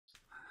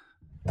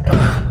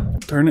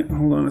Darn it.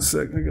 Hold on a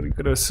sec. I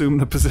gotta assume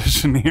the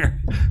position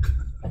here.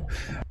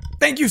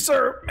 Thank you,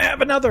 sir.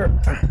 Have another.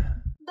 Bar and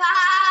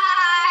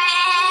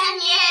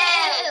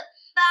you.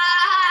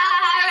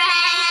 Bar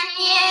and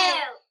you.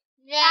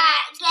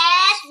 That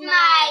guess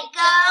my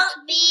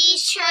goat be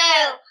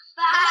true.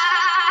 Bar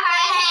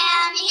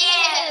and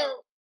you.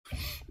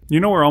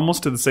 You know, we're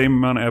almost to the same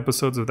amount of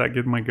episodes of That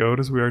Get My Goat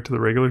as we are to the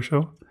regular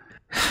show.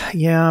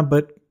 Yeah,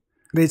 but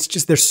it's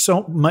just there's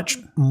so much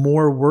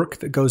more work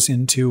that goes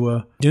into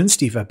a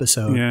Dunesteef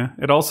episode. Yeah,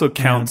 it also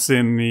counts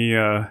in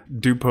the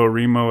Dupo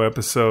Remo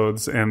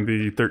episodes and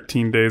the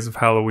 13 Days of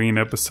Halloween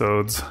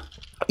episodes.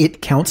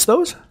 It counts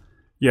those?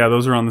 Yeah,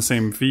 those are on the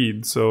same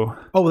feed, so...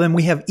 Oh, then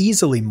we have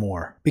easily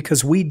more,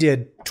 because we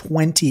did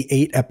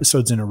 28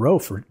 episodes in a row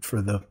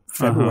for the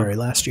February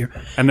last year.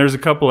 And there's a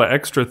couple of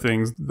extra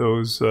things,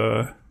 those...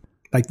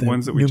 like the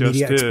ones that we just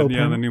did. Expo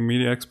yeah, the new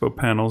Media Expo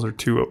panels are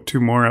two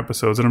more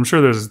episodes. And I'm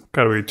sure there's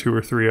got to be 2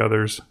 or 3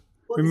 others.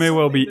 We may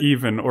well be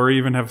even or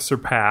even have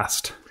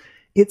surpassed.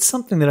 It's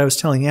something that I was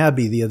telling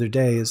Abby the other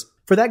day is,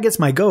 for That Gets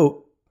My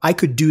Goat, I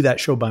could do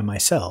that show by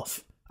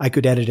myself. I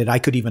could edit it. I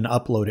could even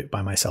upload it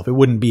by myself. It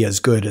wouldn't be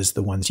as good as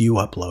the ones you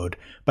upload,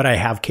 but I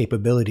have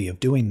capability of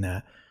doing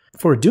that.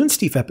 For a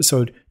Dunesteef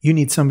episode, you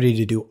need somebody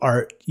to do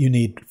art. You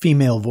need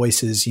female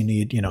voices. You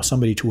need,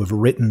 somebody to have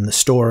written the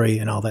story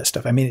and all that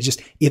stuff. I mean,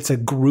 it's a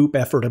group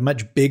effort, a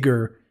much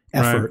bigger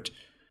effort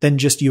than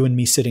just you and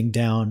me sitting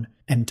down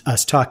and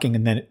us talking.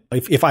 And then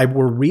if I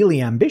were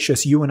really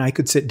ambitious, you and I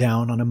could sit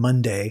down on a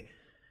Monday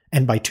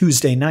and by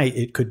Tuesday night,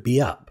 it could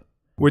be up.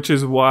 Which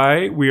is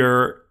why we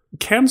are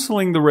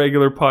canceling the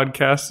regular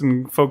podcast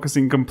and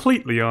focusing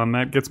completely on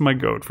That Gets My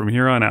Goat from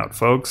here on out,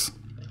 folks.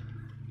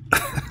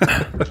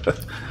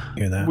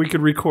 Hear that? We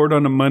could record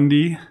on a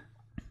Monday,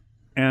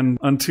 and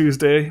on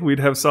Tuesday we'd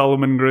have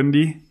Solomon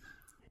Grundy.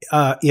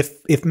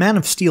 If Man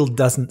of Steel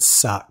doesn't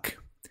suck,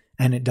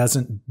 and it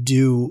doesn't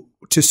do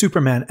to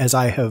Superman as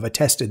I have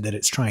attested that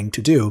it's trying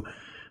to do,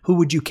 who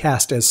would you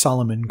cast as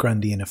Solomon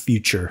Grundy in a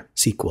future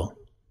sequel?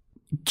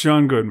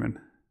 John Goodman.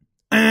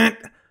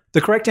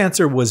 The correct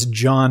answer was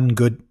John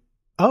Good.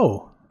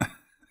 Oh.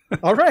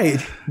 All right.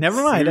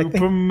 Never mind.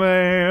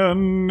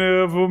 Superman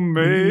never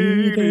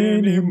made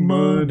any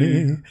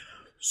money.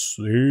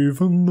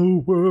 Saving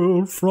the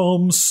world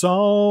from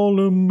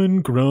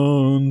Solomon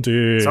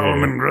Grundy.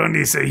 Solomon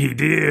Grundy say he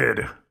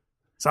did.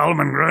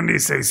 Solomon Grundy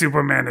say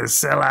Superman is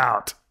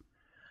sellout.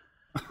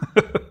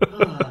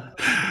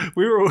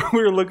 We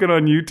were looking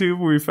on YouTube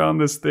and we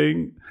found this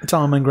thing.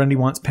 Solomon Grundy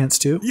wants pants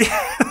too?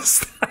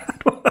 Yes.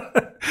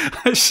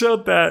 I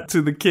showed that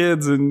to the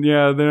kids, and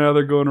yeah, now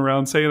they're going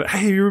around saying,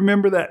 "Hey, you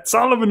remember that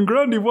Solomon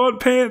Grundy want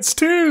pants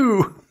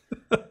too?"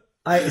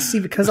 I see,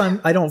 because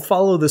I don't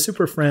follow the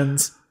Super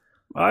Friends.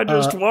 I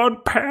just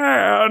want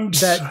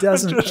pants. That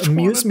doesn't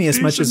amuse me as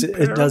much as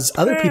it does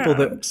other people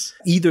that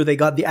either they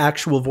got the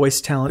actual voice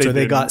talent or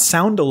they got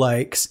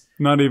sound-alikes.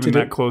 Not even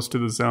that close to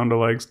the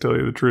sound-alikes, tell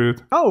you the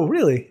truth. Oh,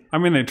 really? I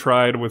mean, they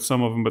tried with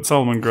some of them, but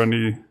Solomon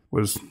Grundy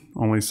was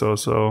only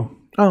so-so.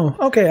 Oh,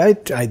 okay.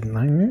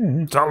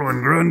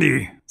 Solomon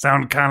Grundy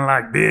sound kind of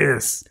like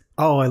this.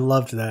 Oh, I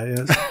loved that.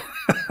 Yes.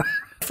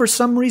 For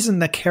some reason,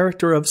 the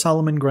character of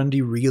Solomon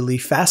Grundy really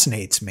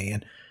fascinates me.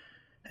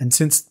 And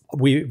since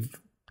we've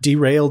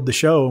derailed the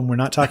show and we're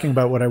not talking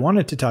about what I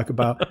wanted to talk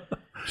about,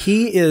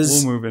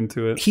 we'll move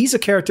into it. He's a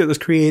character that was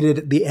created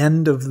at the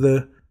end of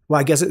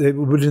I guess it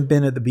would have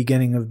been at the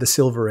beginning of the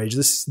Silver Age.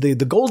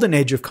 The golden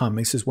age of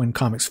comics is when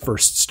comics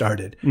first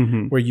started,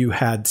 where you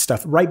had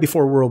stuff right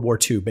before World War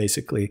II,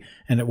 basically,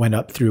 and it went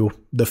up through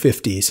the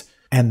 50s.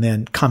 And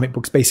then comic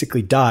books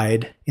basically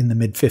died in the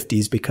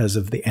mid-50s because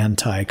of the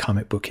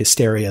anti-comic book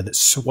hysteria that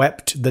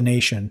swept the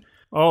nation.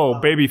 Oh,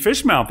 Baby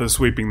Fishmouth is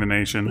sweeping the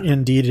nation.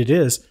 Indeed it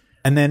is.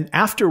 And then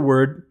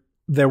afterward,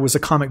 there was a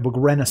comic book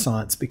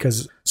renaissance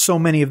because so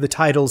many of the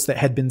titles that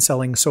had been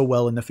selling so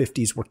well in the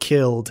 50s were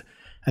killed.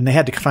 And they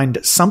had to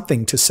find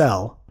something to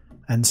sell.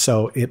 And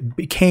so it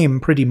became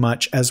pretty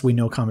much, as we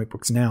know comic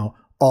books now,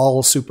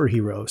 all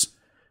superheroes.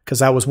 Because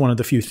that was one of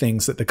the few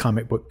things that the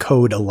comic book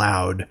code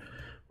allowed,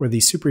 were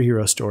these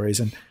superhero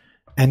stories. And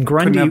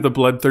Grundy... Couldn't have the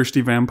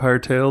bloodthirsty vampire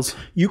tales?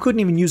 You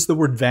couldn't even use the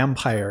word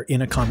vampire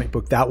in a comic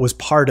book. That was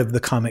part of the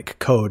comic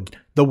code.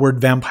 The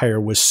word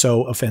vampire was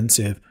so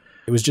offensive.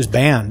 It was just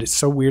banned. It's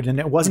so weird. And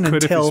it wasn't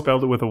until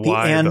spelled it with a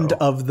Y, the end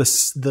of the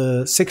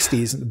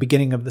 60s, the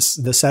beginning of the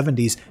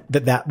 70s,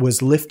 that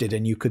was lifted.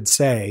 And you could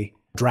say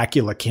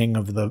Dracula, king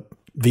of the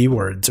V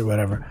words or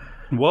whatever.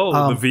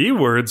 Whoa, the V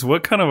words?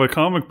 What kind of a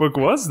comic book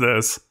was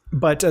this?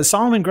 But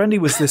Solomon Grundy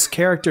was this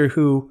character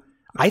who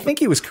I think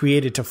he was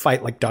created to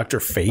fight like Dr.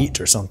 Fate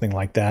or something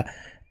like that.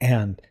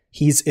 And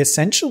he's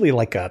essentially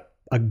like a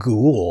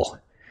ghoul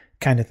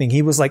kind of thing.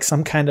 He was like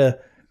some kind of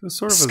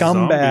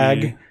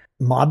scumbag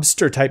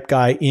mobster type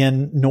guy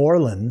in New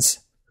Orleans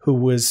who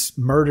was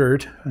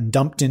murdered and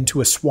dumped into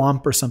a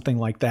swamp or something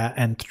like that.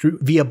 And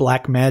via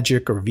black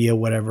magic or via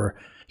whatever,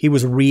 he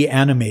was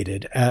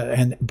reanimated.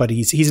 But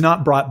he's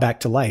not brought back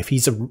to life.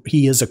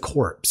 He is a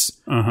corpse.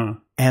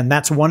 And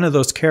that's one of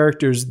those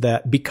characters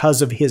that,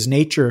 because of his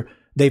nature,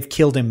 they've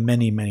killed him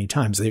many, many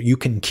times. You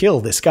can kill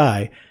this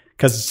guy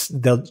because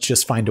they'll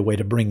just find a way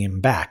to bring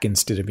him back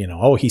instead of,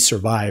 oh, he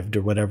survived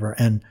or whatever.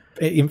 And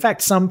in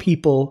fact, some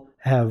people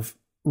have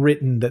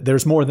written that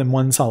there's more than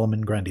one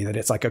Solomon Grundy, that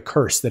it's like a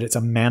curse, that it's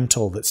a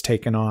mantle that's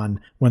taken on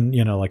when,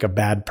 like a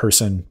bad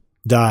person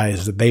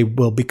dies, that they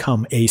will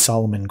become a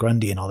Solomon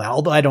Grundy and all that.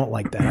 Although I don't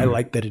like that. I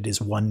like that it is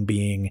one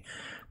being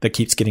that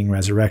keeps getting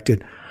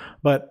resurrected.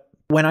 But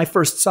when I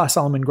first saw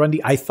Solomon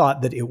Grundy, I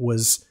thought that it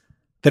was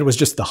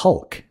just the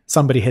Hulk.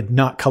 Somebody had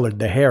not colored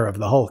the hair of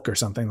the Hulk or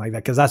something like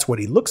that, because that's what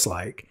he looks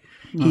like.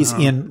 He's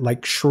in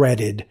like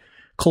shredded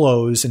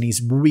clothes, and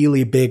he's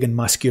really big and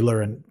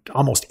muscular and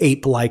almost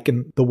ape-like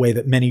in the way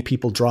that many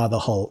people draw the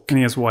Hulk. And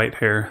he has white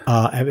hair.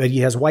 He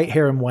has white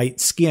hair and white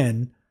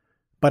skin.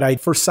 But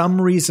for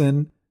some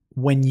reason,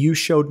 when you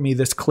showed me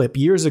this clip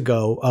years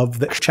ago of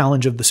the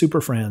Challenge of the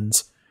Super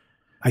Friends,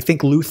 I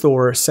think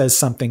Luthor says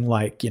something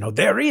like,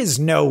 there is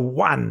no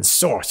one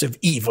source of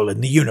evil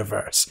in the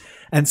universe.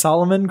 And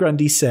Solomon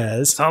Grundy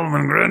says,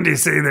 Solomon Grundy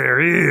say there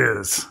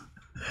is.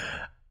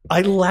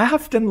 I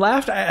laughed and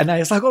laughed, and I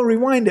was like, oh,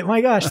 rewind it. My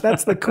gosh,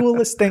 that's the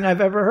coolest thing I've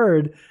ever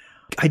heard.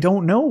 I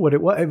don't know what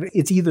it was.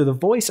 It's either the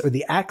voice or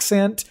the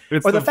accent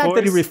or the fact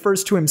that he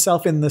refers to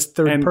himself in this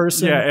third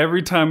person. Yeah,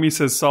 every time he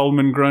says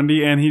Solomon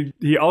Grundy, and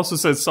he also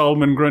says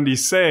Solomon Grundy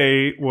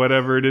say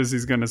whatever it is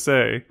he's going to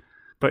say.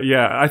 But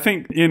yeah, I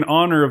think in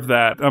honor of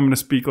that, I'm going to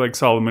speak like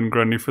Solomon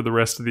Grundy for the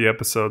rest of the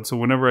episode. So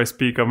whenever I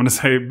speak, I'm going to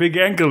say, Big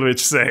Anklevich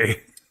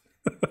say.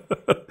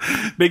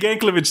 Big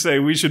Anklevich say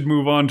we should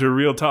move on to a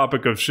real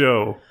topic of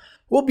show.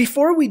 Well,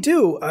 before we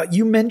do,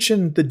 you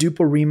mentioned the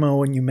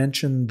Duperimo and you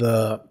mentioned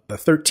the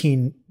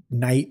 13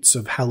 nights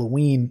of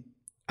Halloween.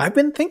 I've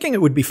been thinking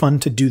it would be fun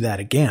to do that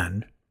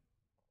again,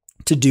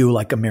 to do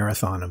like a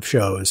marathon of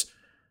shows.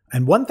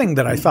 And one thing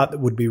that I thought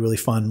that would be really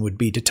fun would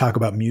be to talk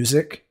about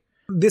music.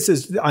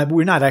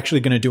 We're not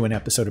actually going to do an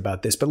episode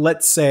about this, but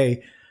let's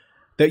say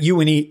that you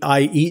and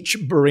I each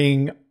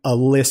bring a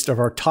list of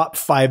our top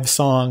 5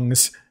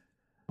 songs,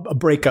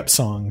 breakup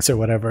songs or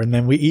whatever, and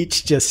then we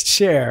each just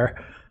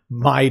share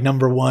my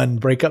number 1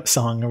 breakup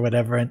song or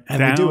whatever. And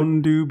down,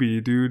 we do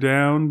doobie doo,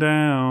 down,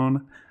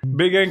 down.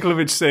 Big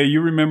Anklevich say, you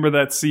remember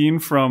that scene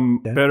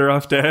from Better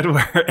Off Dead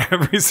where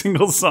every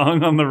single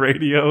song on the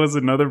radio is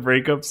another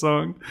breakup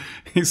song?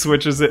 He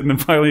switches it and then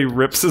finally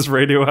rips his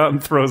radio out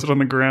and throws it on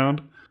the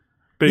ground.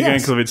 Big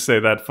Anklevich say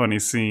that funny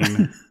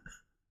scene.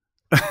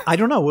 I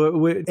don't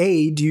know.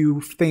 A, do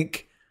you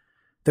think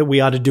that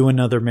we ought to do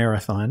another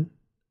marathon?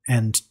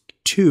 And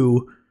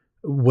 2,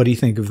 what do you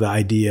think of the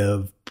idea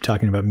of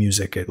talking about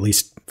music, at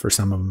least for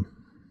some of them?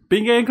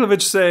 Big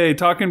Anklevich say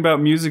talking about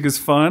music is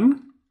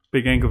fun.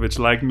 Big Anklevich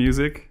like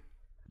music.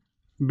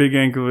 Big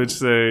Anklevich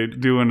say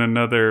doing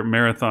another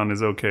marathon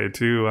is okay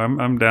too.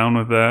 I'm down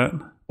with that.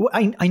 Well,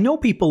 I know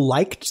people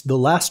liked the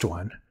last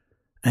one,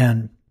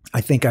 and I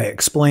think I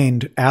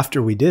explained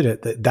after we did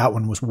it that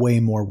one was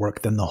way more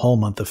work than the whole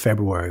month of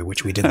February,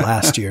 which we did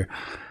last year.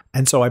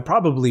 And so I'd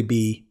probably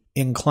be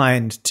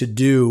inclined to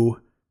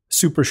do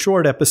super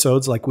short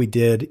episodes like we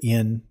did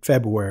in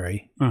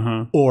February,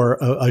 or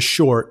a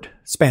short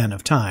span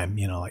of time,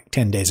 like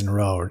 10 days in a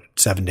row or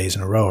 7 days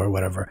in a row or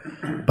whatever.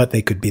 But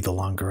they could be the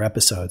longer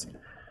episodes.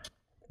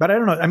 But I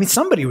don't know. I mean,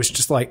 somebody was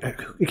just like,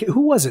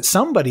 who was it?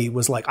 Somebody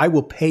was like, I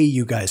will pay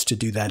you guys to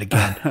do that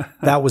again.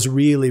 That was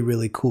really,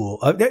 really cool.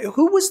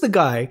 Who was the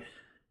guy?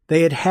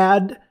 They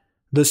had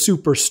the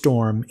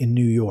Superstorm in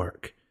New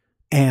York.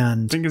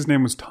 And I think his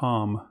name was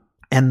Tom.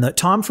 And the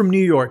Tom from New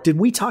York, did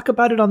we talk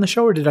about it on the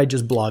show or did I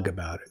just blog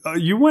about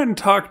it? You went and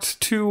talked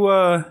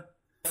to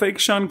fake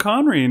Sean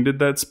Connery and did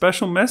that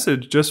special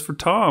message just for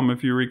Tom,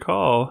 if you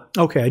recall.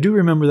 Okay, I do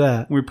remember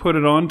that. We put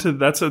it on to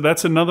that's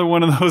another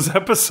one of those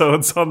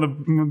episodes on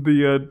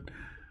the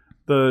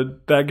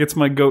That Gets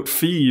My Goat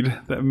feed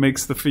that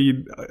makes the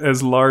feed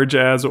as large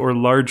as or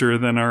larger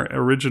than our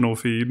original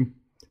feed.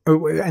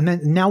 Oh, and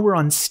then now we're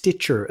on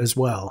Stitcher as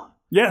well.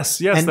 Yes,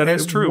 that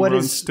is true. We're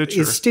on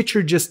Stitcher. Is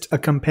Stitcher just a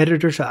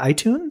competitor to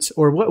iTunes,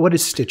 or what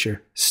is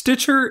Stitcher?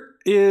 Stitcher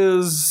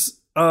is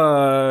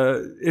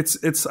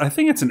it's I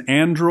think it's an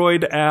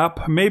Android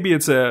app. Maybe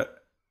it's a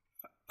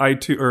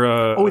iTunes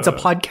or it's a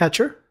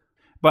podcatcher.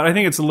 But I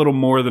think it's a little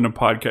more than a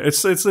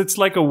podcast. It's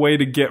like a way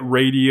to get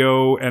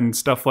radio and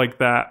stuff like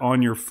that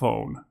on your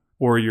phone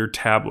or your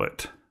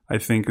tablet, I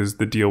think is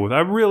the deal with it.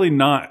 I'm really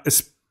not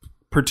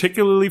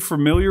particularly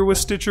familiar with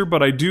Stitcher,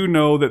 but I do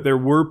know that there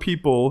were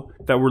people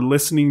that were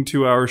listening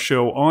to our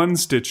show on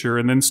Stitcher,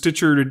 and then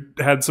Stitcher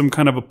had some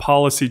kind of a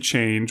policy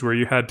change where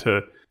you had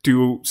to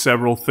do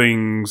several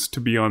things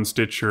to be on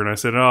Stitcher, and I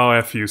said, oh,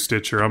 F you,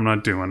 Stitcher, I'm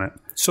not doing it.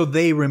 So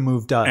they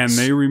removed us. And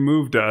they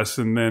removed us,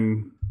 and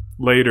then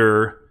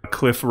later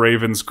Cliff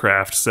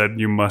Ravenscraft said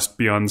you must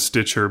be on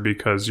Stitcher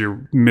because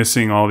you're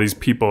missing all these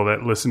people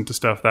that listen to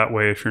stuff that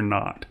way if you're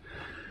not.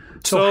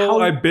 So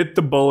I bit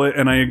the bullet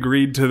and I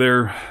agreed to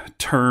their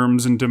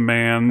terms and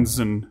demands.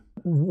 And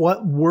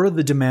what were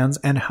the demands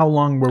and how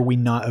long were we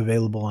not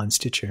available on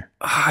Stitcher?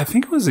 I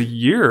think it was a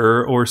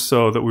year or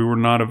so that we were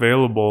not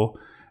available.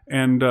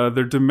 And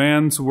their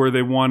demands were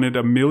they wanted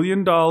 $1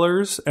 million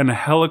and a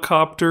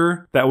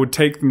helicopter that would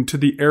take them to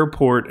the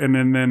airport, and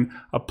then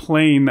a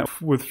plane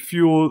with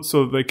fuel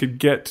so they could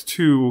get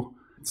to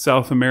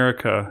South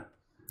America.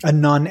 A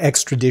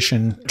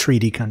non-extradition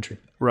treaty country.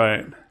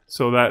 Right.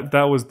 So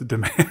that was the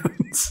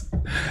demands.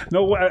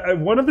 No,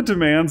 one of the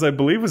demands, I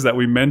believe, was that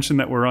we mentioned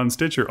that we're on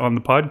Stitcher on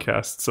the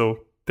podcast.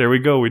 So there we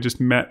go. We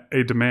just met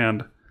a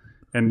demand.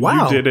 And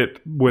wow. You did it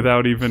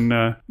without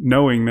even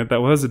knowing that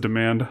was a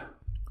demand.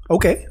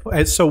 Okay.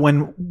 So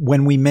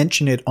when we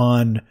mention it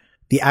on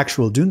the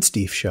actual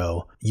Dunesteef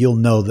show, you'll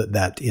know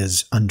that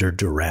is under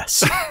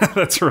duress.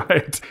 That's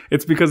right.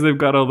 It's because they've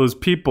got all those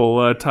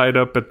people tied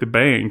up at the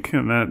bank,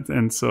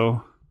 and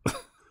so.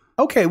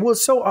 Okay. Well,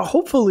 so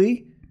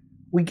hopefully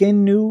we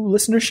gain new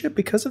listenership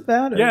because of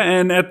that. Yeah,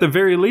 and at the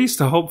very least,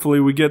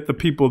 hopefully we get the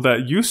people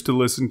that used to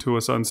listen to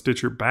us on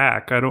Stitcher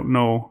back. I don't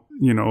know,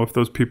 if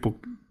those people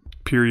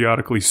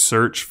periodically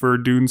search for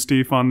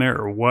Dunesteef on there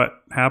or what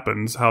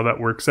happens, how that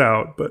works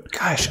out. But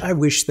gosh, I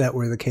wish that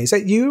were the case.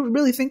 You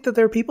really think that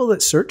there are people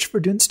that search for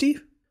Dunesteef?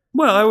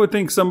 Well, I would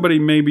think somebody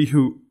maybe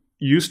who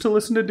used to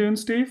listen to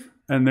Dunesteef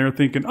and they're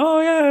thinking,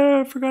 oh yeah,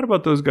 I forgot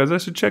about those guys. I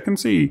should check and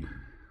see.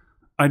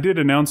 I did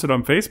announce it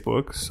on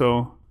Facebook,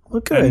 so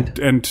well, good.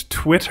 And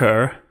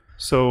Twitter.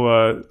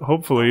 So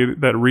hopefully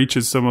that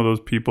reaches some of those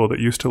people that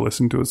used to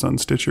listen to us on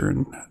Stitcher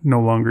and no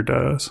longer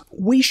does.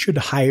 We should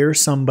hire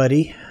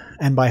somebody.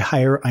 And by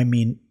hire, I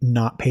mean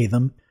not pay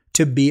them,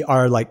 to be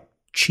our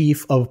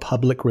chief of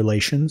public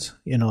relations,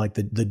 like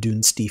the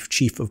Dunesteef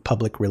chief of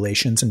public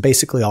relations. And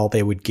basically all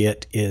they would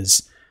get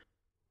is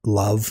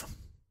love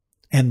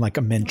and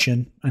a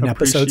mention in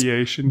episodes.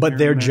 But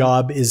their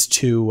job is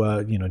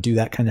to, do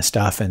that kind of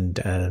stuff and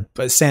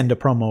send a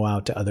promo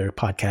out to other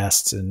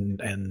podcasts.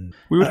 And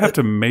we would have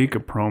to make a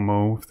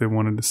promo if they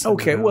wanted to send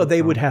okay, it out, well,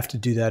 they would have to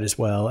do that as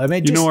well. I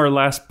mean, our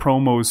last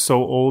promo is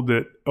so old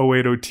that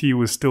 080T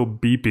was still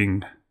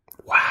beeping.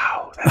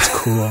 Wow, that's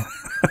cool.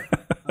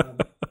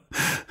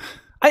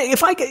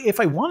 If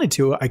I wanted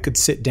to, I could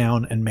sit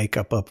down and make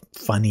up a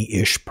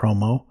funny-ish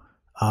promo,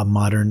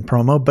 modern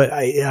promo, but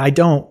I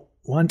don't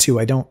want to.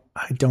 I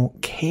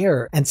don't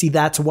care. And see,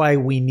 that's why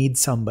we need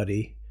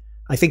somebody.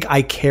 I think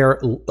I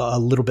care a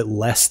little bit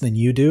less than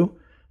you do,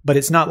 but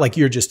it's not like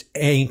you're just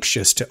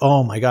anxious to,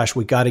 oh my gosh,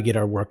 we got to get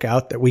our work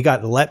out there. We got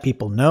to let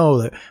people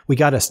know that we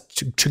got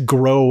to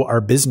grow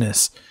our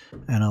business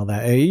and all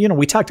that.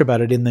 We talked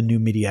about it in the New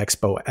Media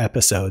Expo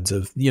episodes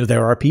of,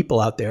 there are people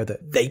out there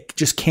that they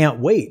just can't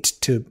wait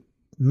to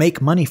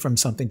make money from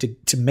something,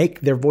 to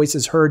make their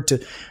voices heard. To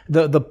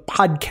the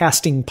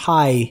podcasting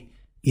pie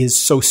is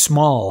so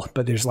small,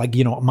 but there's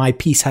my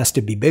piece has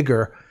to be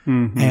bigger.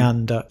 Mm-hmm.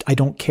 And I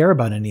don't care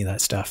about any of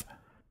that stuff.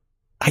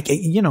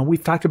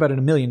 We've talked about it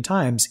a million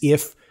times.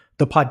 If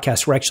the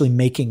podcasts were actually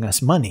making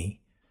us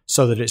money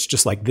so that it's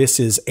just this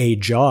is a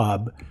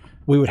job,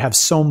 we would have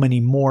so many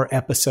more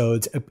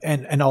episodes.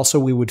 And also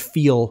we would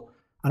feel,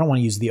 I don't want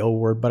to use the O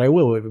word, but I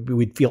will.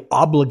 We'd feel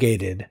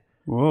obligated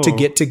to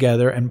get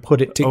together and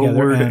put it together. O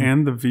word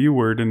and the V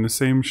word in the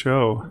same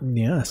show.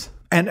 Yes.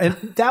 And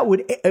that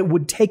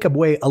would take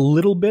away a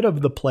little bit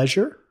of the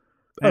pleasure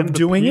of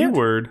doing it. And the P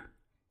word.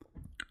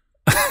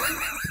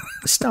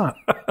 Stop.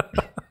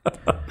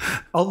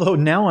 Although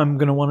now I'm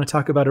going to want to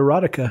talk about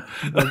erotica.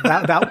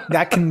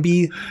 That can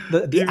be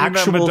the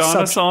actual that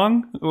Madonna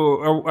song.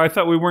 Or I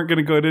thought we weren't going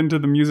to go into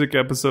the music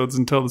episodes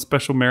until the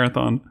special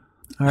marathon.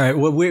 All right.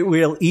 Well,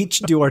 we'll each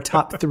do our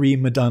top 3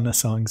 Madonna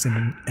songs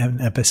in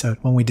an episode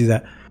when we do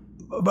that.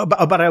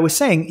 But I was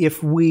saying,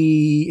 if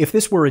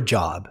this were a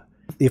job,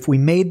 if we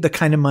made the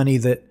kind of money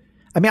that,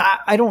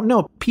 I don't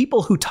know,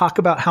 people who talk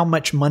about how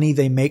much money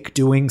they make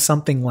doing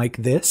something like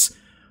this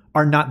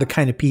are not the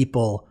kind of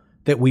people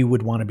that we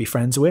would want to be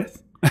friends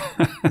with.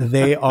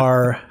 They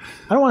are,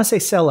 I don't want to say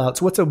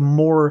sellouts. What's a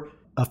more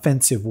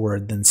offensive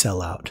word than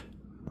sellout?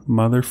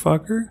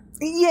 Motherfucker?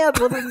 Yeah,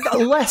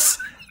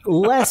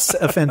 less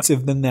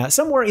offensive than that.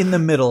 Somewhere in the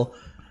middle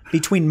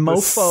between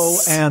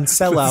mofo and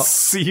sellout.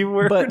 C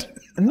word? But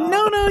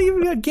no,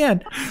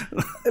 again.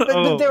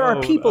 But there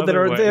are people that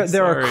are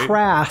there are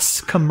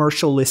crass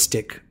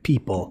commercialistic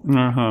people.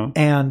 Uh-huh.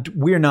 And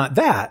we're not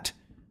that.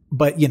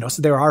 But,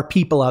 so there are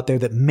people out there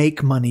that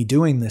make money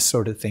doing this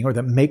sort of thing, or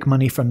that make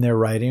money from their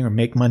writing or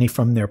make money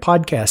from their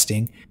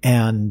podcasting.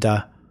 And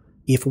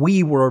if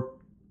we were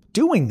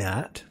doing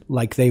that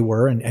like they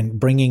were and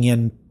bringing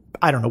in,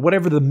 I don't know,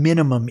 whatever the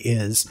minimum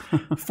is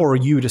for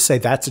you to say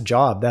that's a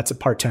job, that's a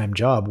part-time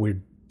job,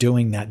 we're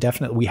doing that.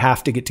 Definitely. We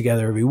have to get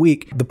together every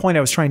week. The point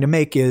I was trying to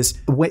make is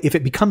if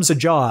it becomes a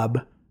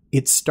job,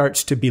 it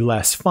starts to be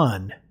less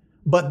fun.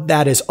 But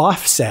that is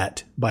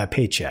offset by a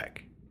paycheck.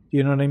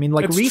 You know what I mean?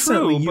 Like, it's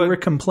recently true, you were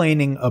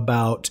complaining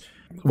about,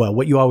 well,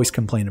 what you always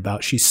complain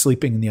about. She's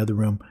sleeping in the other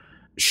room.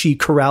 She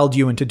corralled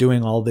you into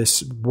doing all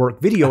this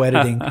work, video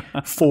editing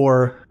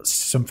for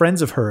some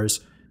friends of hers.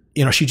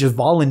 She just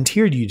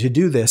volunteered you to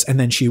do this, and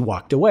then she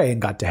walked away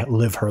and got to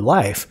live her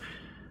life.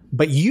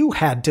 But you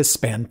had to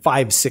spend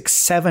 5, 6,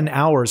 7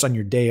 hours on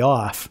your day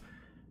off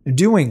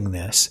doing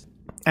this.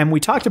 And we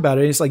talked about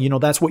it. It's like,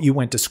 that's what you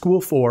went to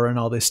school for and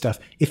all this stuff.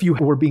 If you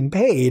were being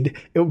paid,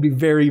 it would be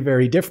very,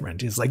 very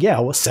different. It's like, yeah,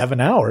 well, 7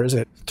 hours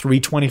at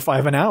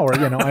 $3.25 an hour,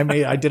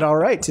 I did all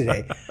right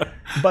today.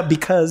 But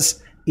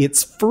because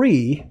it's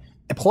free,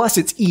 plus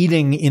it's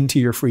eating into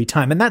your free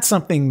time. And that's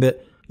something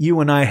that you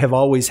and I have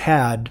always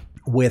had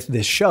with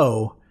this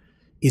show,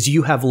 is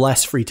you have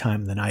less free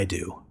time than I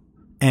do.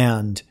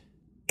 And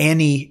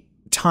any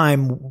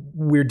time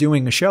we're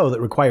doing a show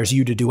that requires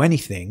you to do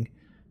anything,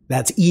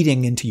 that's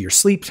eating into your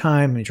sleep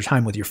time and your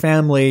time with your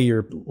family,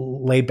 your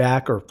lay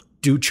back or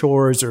do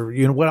chores or,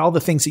 what all the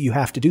things that you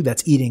have to do,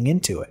 that's eating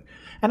into it.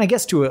 And I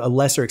guess to a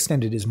lesser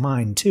extent it is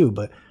mine too,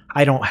 but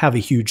I don't have a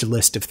huge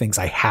list of things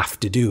I have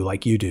to do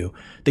like you do,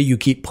 that you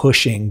keep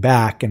pushing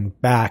back and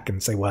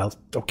say, well,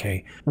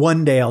 okay,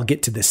 one day I'll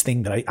get to this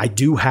thing that I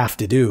do have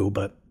to do.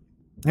 But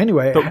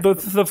anyway.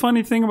 The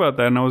funny thing about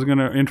that, and I was going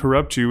to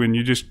interrupt you and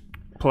you just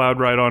plowed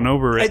right on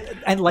over it.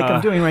 And like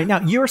I'm doing right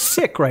now, you're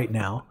sick right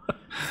now.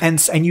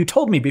 And you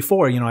told me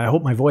before, I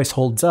hope my voice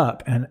holds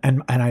up. And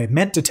I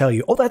meant to tell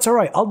you, oh, that's all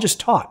right. I'll just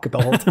talk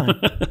the whole time.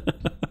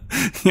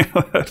 Yeah,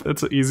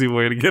 that's an easy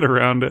way to get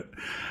around it.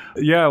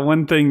 Yeah,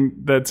 one thing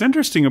that's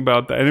interesting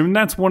about that, and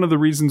that's one of the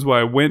reasons why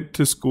I went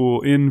to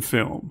school in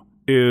film,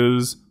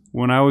 is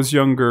when I was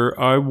younger,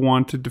 I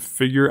wanted to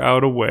figure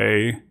out a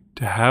way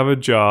to have a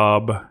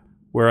job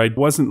where I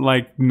wasn't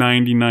like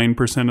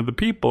 99% of the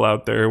people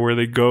out there, where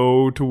they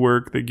go to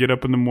work, they get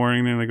up in the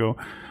morning, and they go,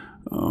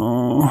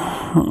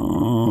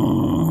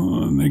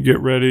 and they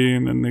get ready,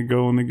 and then they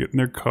go and they get in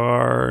their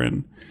car,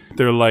 and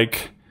they're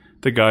like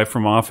the guy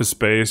from Office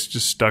Space,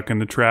 just stuck in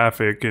the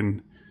traffic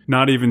and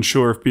not even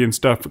sure if being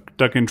stuck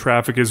in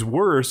traffic is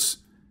worse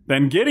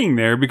than getting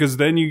there, because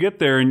then you get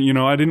there and,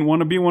 I didn't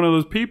want to be one of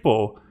those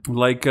people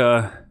like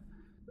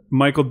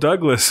Michael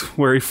Douglas,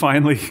 where he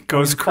finally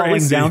goes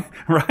crazy, down.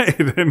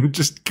 Right, and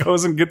just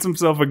goes and gets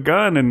himself a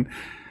gun and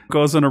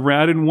goes on a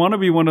rant. I didn't want to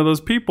be one of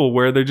those people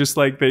where they're just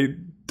like, they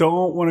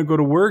don't want to go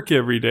to work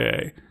every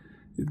day.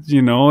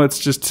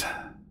 It's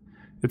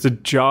a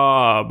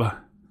job.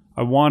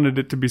 I wanted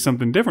it to be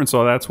something different.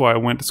 So that's why I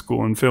went to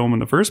school in film in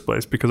the first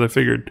place, because I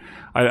figured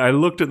I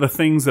looked at the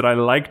things that I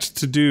liked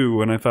to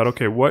do and I thought,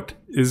 okay, what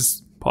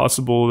is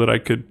possible that I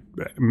could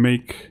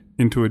make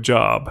into a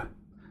job?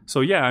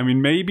 So yeah,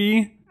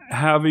 maybe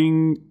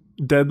having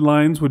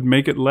deadlines would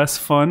make it less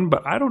fun,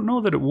 but I don't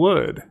know that it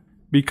would,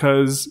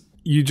 because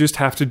you just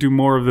have to do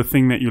more of the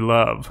thing that you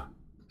love.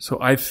 So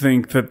I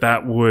think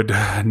that would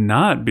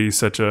not be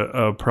such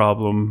a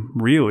problem,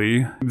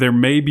 really. There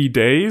may be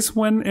days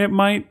when it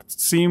might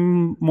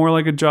seem more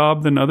like a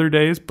job than other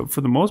days, but for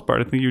the most part,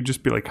 I think you'd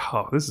just be like,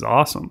 oh, this is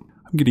awesome.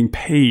 I'm getting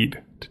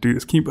paid to do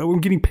this.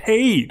 I'm getting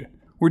paid.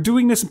 We're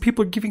doing this and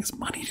people are giving us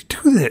money to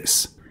do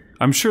this.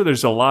 I'm sure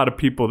there's a lot of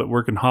people that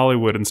work in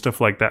Hollywood and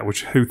stuff like that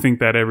who think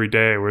that every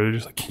day, where they're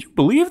just like, can you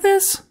believe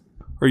this?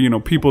 Or,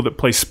 people that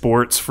play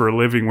sports for a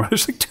living, where they're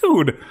just like,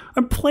 dude,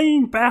 I'm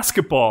playing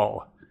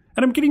basketball.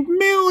 And I'm getting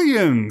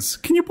millions.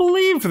 Can you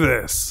believe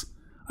this?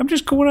 I'm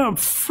just going out and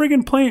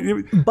friggin'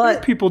 playing.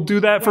 But people do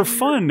that for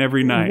fun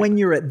every night. When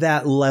you're at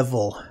that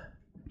level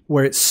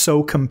where it's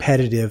so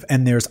competitive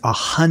and there's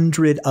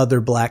 100 other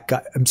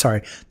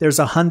there's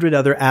 100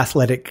 other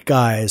athletic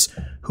guys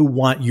who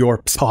want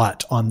your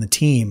spot on the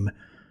team,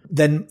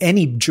 then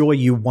any joy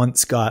you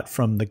once got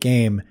from the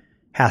game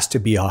has to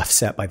be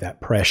offset by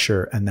that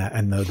pressure and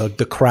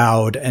the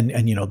crowd and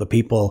the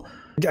people.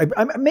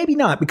 Maybe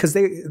not, because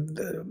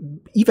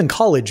even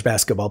college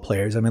basketball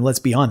players, let's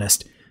be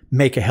honest,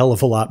 make a hell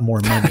of a lot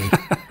more money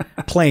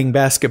playing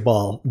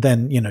basketball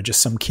than,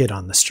 just some kid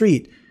on the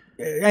street.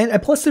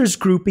 And plus there's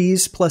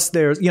groupies, plus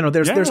there's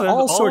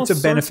all sorts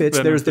of benefits.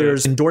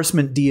 There's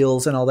endorsement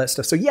deals and all that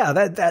stuff. So yeah,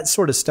 that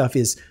sort of stuff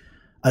is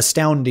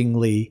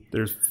astoundingly.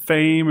 There's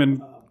fame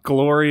and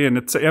glory,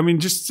 and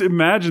just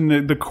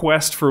imagine the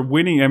quest for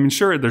winning.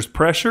 Sure, there's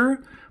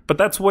pressure, but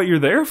that's what you're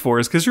there for,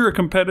 is because you're a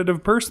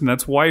competitive person.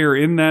 That's why you're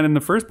in that in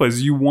the first place.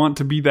 You want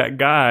to be that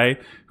guy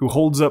who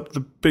holds up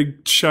the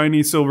big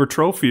shiny silver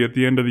trophy at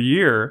the end of the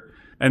year.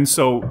 And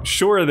so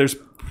sure, there's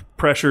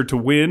pressure to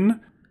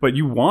win, but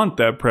you want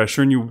that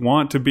pressure and you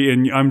want to be,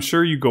 and I'm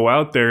sure you go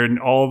out there and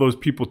all those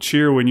people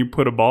cheer when you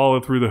put a ball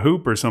through the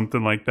hoop or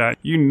something like that.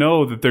 You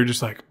know that they're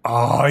just like,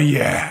 oh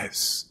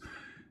yes,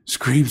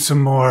 scream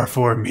some more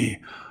for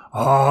me.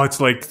 Oh, it's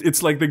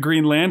like the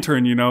Green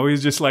Lantern,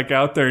 he's just like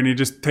out there and he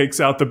just takes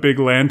out the big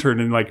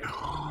lantern and like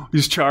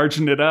he's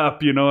charging it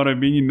up. You know what I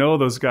mean?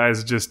 Those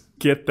guys just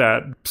get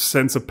that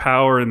sense of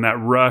power and that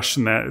rush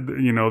and that, the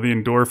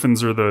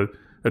endorphins or the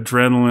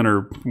adrenaline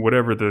or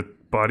whatever the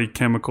body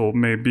chemical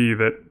may be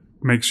that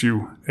makes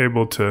you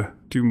able to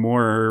do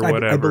more or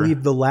whatever. I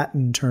believe the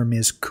Latin term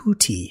is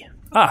cootie.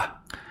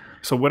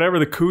 So whatever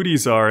the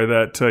cooties are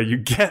that you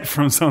get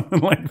from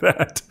something like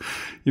that,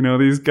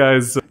 these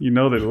guys, they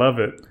love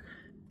it.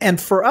 And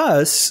for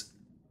us,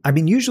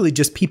 usually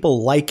just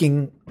people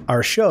liking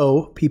our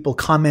show, people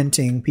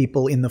commenting,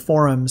 people in the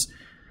forums,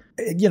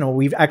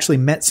 we've actually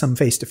met some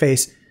face to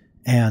face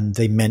and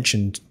they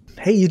mentioned,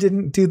 hey, you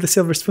didn't do the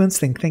Silver Spoons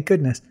thing. Thank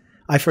goodness.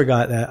 I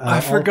forgot that. I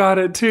forgot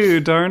it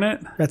too, darn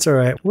it. That's all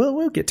right.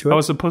 We'll get to it. I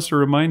was supposed to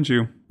remind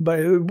you.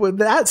 But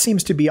that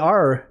seems to be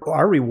our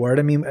reward.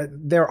 I mean,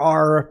 there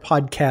are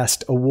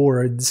podcast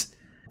awards,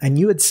 and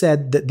you had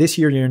said that this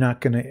year you're not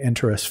going to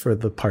enter us for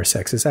the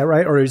parsecs. Is that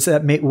right? Or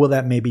will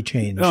that maybe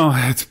change? Oh,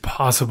 it's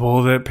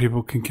possible that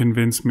people can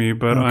convince me,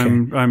 but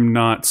okay. I'm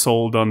not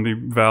sold on the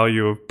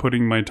value of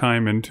putting my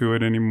time into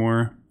it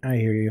anymore. I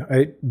hear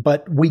you.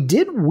 But we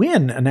did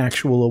win an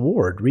actual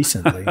award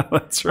recently.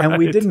 That's right. And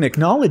we didn't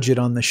acknowledge it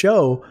on the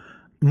show,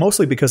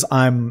 mostly because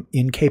I'm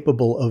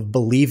incapable of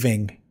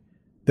believing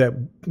that,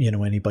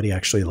 anybody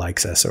actually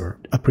likes us or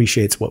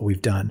appreciates what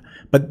we've done.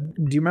 But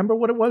do you remember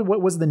what it was?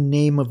 What was the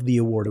name of the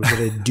award? Was it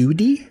a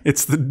Duty?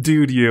 It's the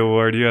Duty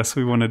Award. Yes,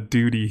 we won a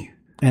Duty.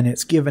 And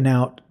it's given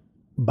out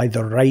by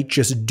the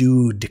Righteous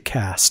Dude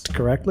cast,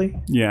 correctly?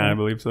 Yeah, I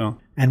believe so.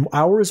 And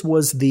ours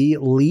was the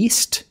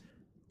least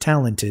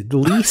talented,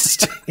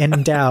 least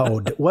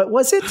endowed. What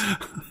was it?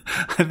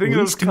 I think it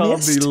was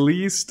called the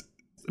least.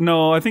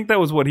 No, I think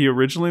that was what he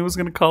originally was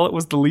going to call it,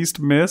 was the least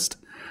missed.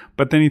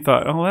 But then he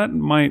thought, oh, that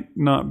might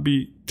not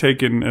be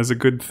taken as a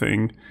good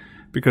thing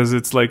because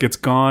it's like it's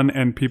gone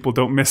and people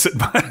don't miss it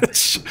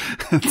much.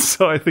 And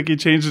so I think he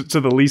changed it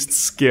to the least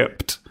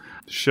skipped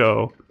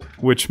show,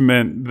 which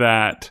meant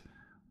that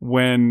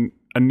when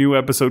a new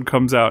episode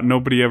comes out,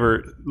 nobody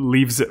ever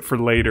leaves it for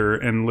later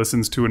and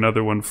listens to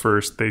another one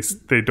first.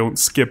 They don't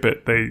skip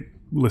it. They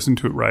listen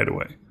to it right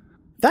away.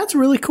 That's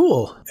really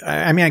cool.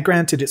 I mean,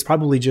 granted, it's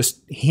probably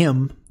just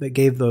him that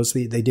gave those.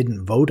 They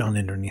didn't vote on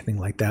it or anything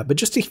like that. But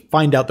just to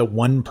find out that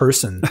one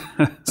person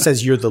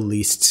says you're the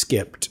least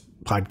skipped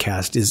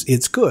podcast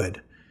it's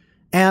good.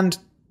 And,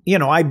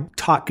 I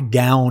talk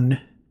down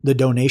the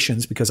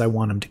donations because I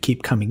want them to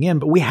keep coming in.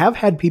 But we have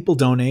had people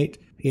donate.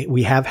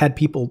 We have had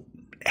people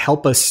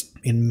help us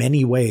in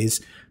many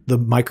ways. The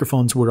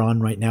microphones we're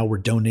on right now were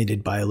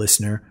donated by a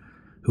listener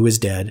who is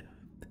dead.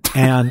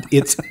 And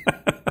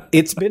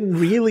it's been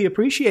really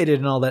appreciated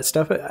and all that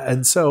stuff.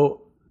 And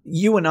so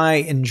you and I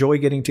enjoy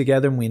getting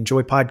together and we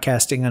enjoy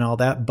podcasting and all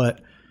that.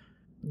 But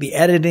the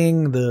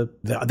editing,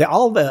 the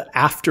all the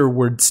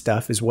afterward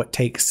stuff is what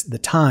takes the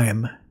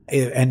time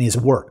and is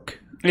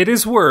work. It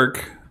is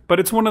work, but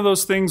it's one of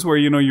those things where,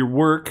 you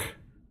work,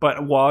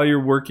 but while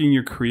you're working,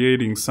 you're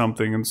creating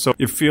something. And so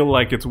you feel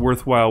like it's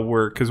worthwhile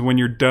work because when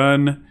you're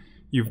done,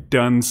 you've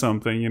done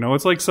something.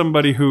 It's like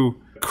somebody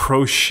who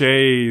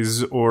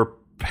crochets or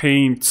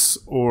paints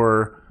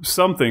or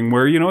something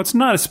where, it's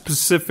not a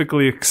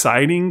specifically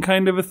exciting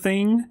kind of a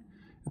thing.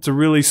 It's a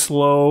really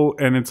slow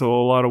and it's a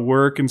lot of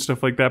work and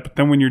stuff like that. But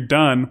then when you're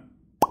done,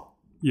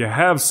 you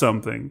have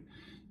something.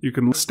 You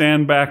can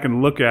stand back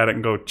and look at it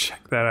and go,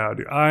 check that out.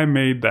 Dude, I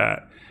made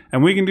that.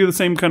 And we can do the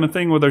same kind of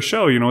thing with our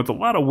show. It's a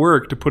lot of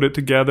work to put it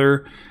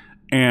together.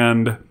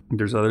 And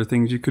there's other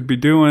things you could be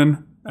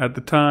doing at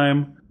the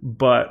time.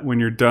 But when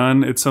you're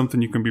done, it's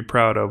something you can be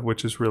proud of,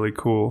 which is really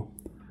cool.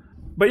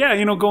 But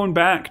yeah, going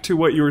back to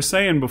what you were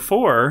saying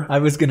before. I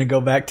was going to go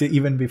back to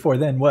even before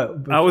then.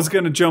 What? Before? I was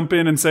going to jump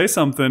in and say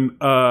something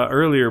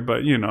earlier,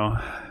 but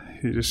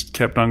he just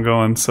kept on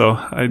going. So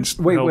I just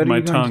held my tongue. Wait, what are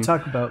you going to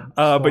talk about?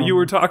 But you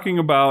were talking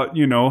about,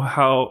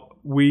 how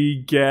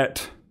we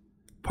get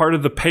part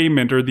of the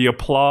payment or the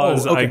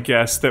applause, I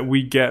guess, that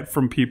we get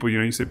from people.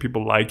 You say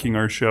people liking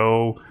our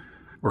show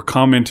or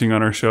commenting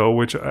on our show,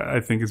 which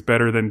I think is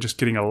better than just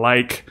getting a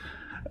like.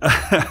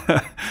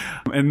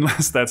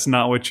 Unless that's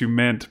not what you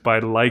meant by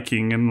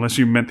liking, unless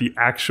you meant the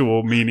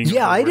actual meaning.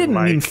 Yeah, I didn't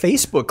mean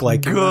Facebook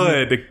like.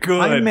 Good.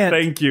 I meant,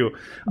 thank you.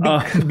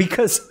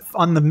 Because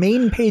on the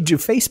main page of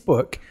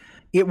Facebook,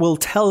 it will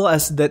tell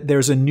us that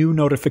there's a new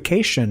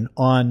notification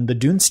on the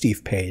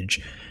Dunesteef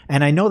page.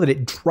 And I know that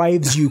it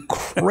drives you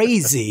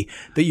crazy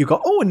that you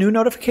go, a new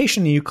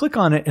notification, and you click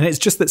on it, and it's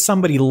just that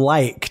somebody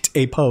liked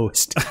a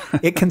post.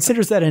 It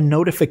considers that a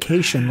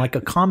notification, like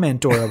a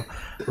comment or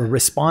a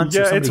response.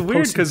 Yeah, it's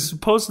weird because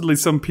supposedly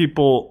some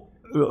people,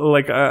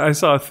 like I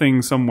saw a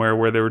thing somewhere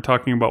where they were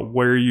talking about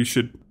where you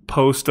should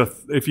post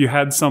if you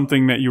had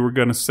something that you were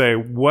going to say,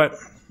 what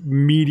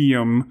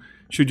medium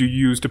should you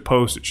use to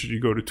post it? Should you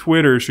go to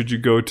Twitter? Should you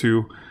go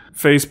to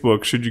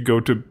Facebook? Should you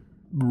go to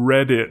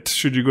Reddit?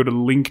 Should you go to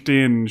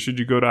LinkedIn? Should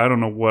you go to, I don't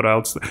know what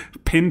else,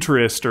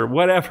 Pinterest or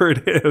whatever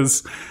it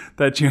is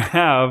that you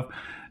have?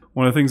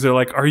 One of the things they're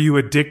like, are you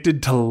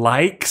addicted to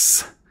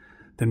likes?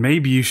 Then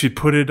maybe you should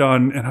put it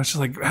on. And I was just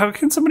like, how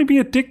can somebody be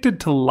addicted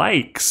to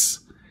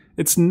likes?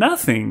 It's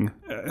nothing.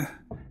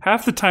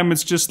 Half the time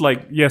it's just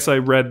like, yes, I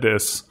read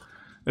this.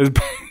 Is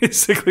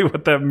basically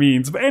what that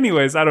means. But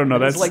anyways, I don't know.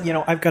 That's like,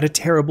 I've got a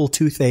terrible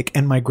toothache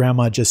and my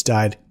grandma just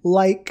died.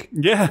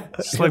 Yeah.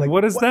 It's like,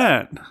 what is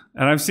that?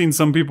 And I've seen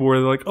some people where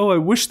they're like, I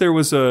wish there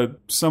was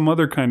some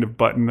other kind of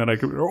button that I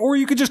could, or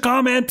you could just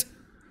comment.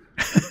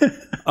 Good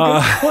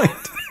point.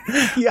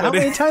 Yeah, how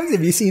many times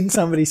have you seen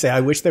somebody say,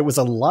 I wish there was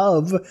a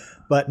love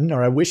button,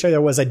 or I wish there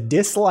was a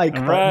dislike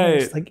button? Right.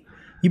 It's like,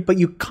 but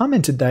you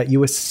commented that.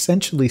 You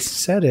essentially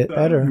said it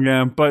better.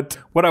 Yeah, but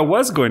what I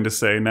was going to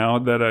say now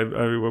that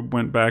I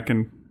went back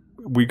and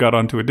we got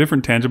onto a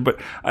different tangent. But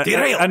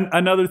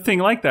another thing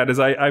like that is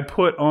I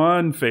put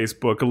on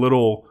Facebook a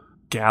little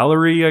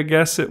gallery, I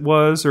guess it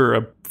was, or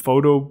a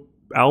photo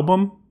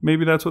album,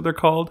 maybe that's what they're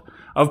called,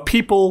 of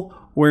people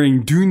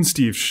wearing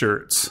Dunesteef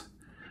shirts.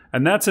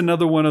 And that's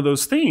another one of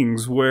those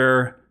things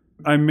where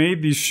I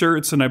made these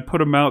shirts and I put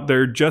them out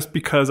there just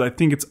because I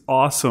think it's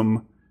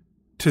awesome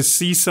to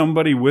see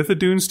somebody with a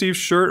Dunesteef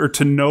shirt, or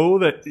to know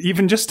that,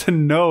 even just to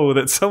know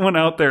that someone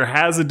out there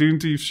has a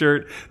Dunesteef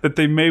shirt that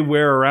they may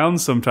wear around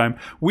sometime.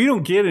 We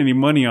don't get any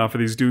money off of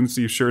these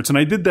Dunesteef shirts, and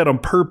I did that on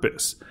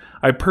purpose.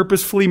 I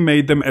purposefully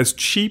made them as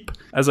cheap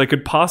as I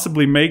could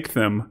possibly make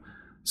them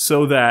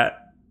so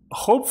that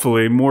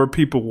hopefully more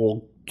people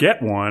will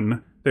get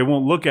one. They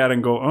won't look at it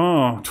and go,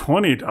 oh,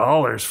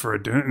 $20 for a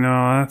Dunesteef.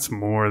 No, that's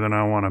more than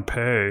I want to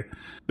pay.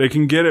 They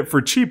can get it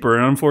for cheaper,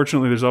 and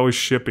unfortunately there's always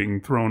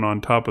shipping thrown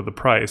on top of the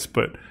price.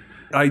 But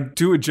I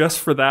do it just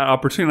for that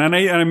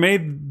opportunity. And I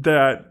made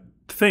that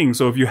thing.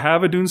 So if you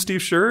have a Dunesteef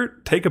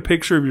shirt, take a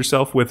picture of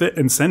yourself with it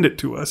and send it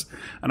to us,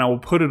 and I will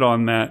put it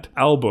on that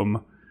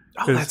album.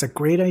 Oh, that's a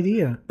great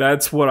idea.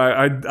 That's what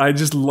I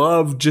just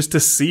love, just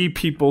to see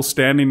people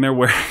standing there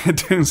wearing a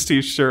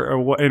Dunesteef shirt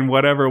or in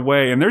whatever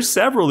way. And there's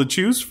several to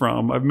choose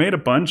from. I've made a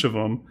bunch of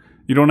them.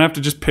 You don't have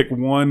to just pick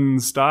one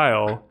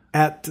style.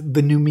 At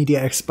the New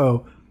Media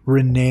Expo,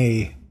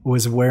 Renee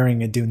was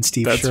wearing a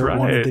Dunesteef shirt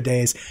one of the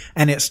days.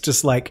 And it's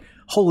just like,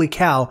 holy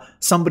cow,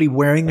 somebody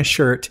wearing a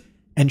shirt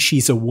and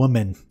she's a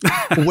woman.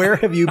 Where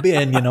have you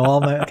been? You know, all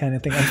that kind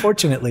of thing.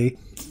 Unfortunately.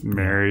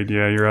 Married.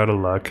 Yeah, you're out of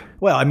luck.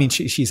 Well, I mean,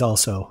 she's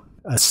also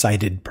a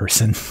sighted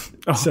person.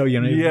 So,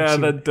 you know. Yeah,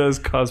 that does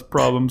cause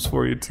problems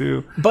for you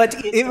too.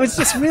 But it was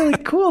just really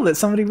cool that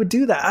somebody would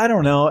do that. I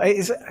don't know.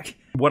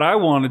 What I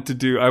wanted to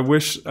do, I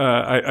wish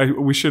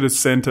we should have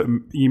sent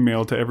an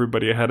email to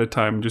everybody ahead of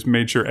time and just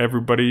made sure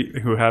everybody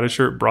who had a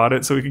shirt brought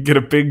it so we could get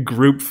a big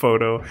group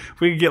photo. If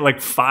we could get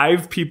like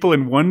 5 people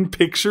in one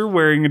picture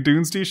wearing a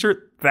Dunesteef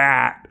shirt,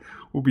 that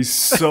would be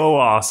so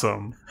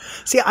awesome.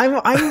 See,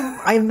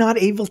 I'm not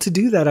able to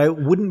do that. I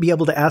wouldn't be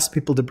able to ask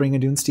people to bring a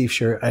Dunesteef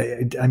shirt.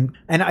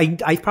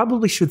 I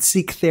probably should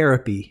seek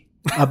therapy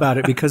about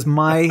it, because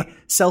my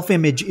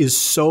self-image is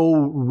so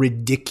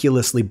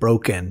ridiculously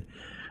broken.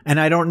 And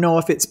I don't know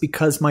if it's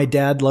because my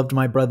dad loved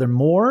my brother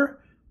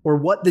more or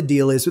what the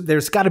deal is.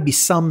 There's got to be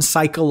some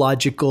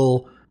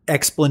psychological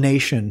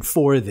explanation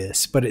for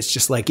this, but it's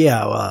just like,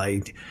 yeah,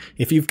 well,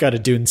 if you've got a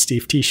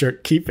Dunesteef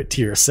t-shirt, keep it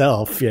to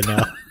yourself, you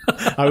know.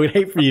 I would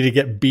hate for you to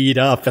get beat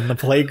up in the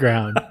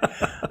playground.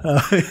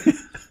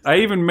 I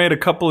even made a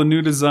couple of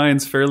new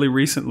designs fairly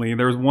recently.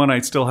 There was one I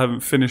still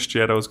haven't finished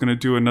yet. I was going to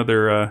do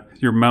another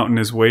Your Mountain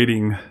is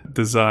Waiting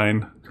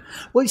design.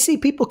 Well, you see,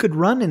 people could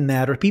run in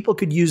that, or people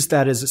could use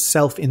that as a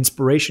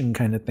self-inspiration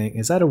kind of thing.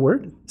 Is that a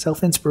word?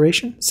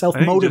 Self-inspiration?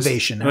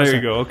 Self-motivation. There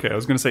you go. Okay. I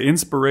was going to say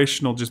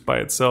inspirational just by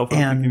itself.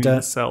 I'm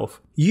thinking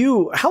self.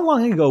 How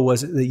long ago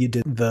was it that you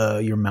did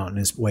the Your Mountain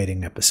is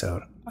Waiting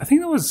episode? I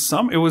think it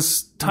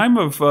was time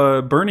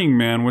of Burning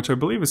Man, which I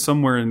believe is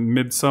somewhere in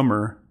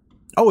midsummer.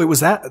 Oh, it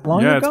was that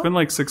long ago? Yeah, it's been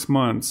like 6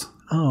 months.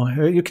 Oh,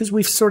 because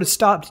we've sort of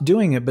stopped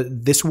doing it.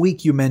 But this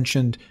week you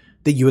mentioned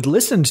that you had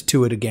listened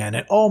to it again,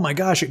 and oh my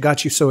gosh, it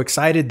got you so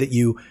excited that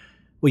you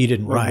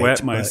didn't write. I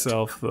wet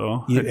myself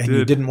though. You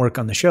didn't work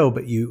on the show,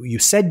 but you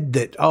said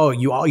that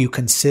you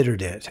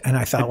considered it, and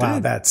I thought, wow,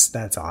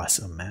 that's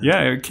awesome, man.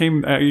 Yeah,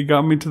 it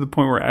got me to the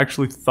point where I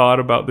actually thought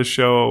about the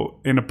show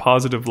in a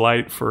positive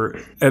light for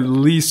at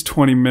least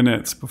 20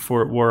 minutes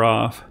before it wore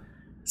off.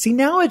 See,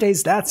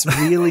 nowadays that's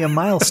really a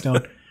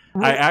milestone.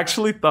 I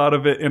actually thought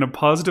of it in a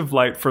positive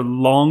light for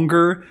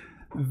longer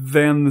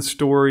than the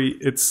story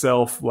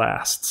itself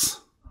lasts.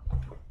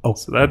 Oh,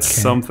 so that's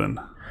something.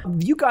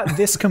 You got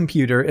this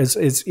computer is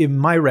in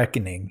my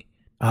reckoning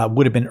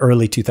would have been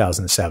early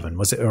 2007,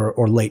 was it,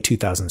 or late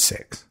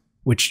 2006?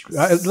 Which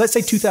let's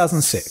say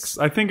 2006.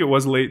 I think it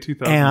was late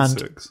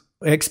 2006.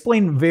 And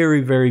explain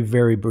very, very,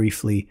 very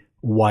briefly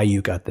why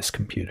you got this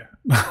computer.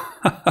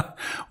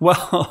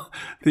 Well,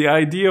 the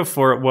idea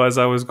for it was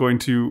I was going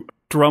to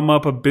drum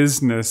up a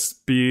business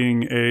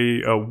being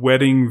a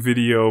wedding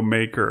video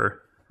maker.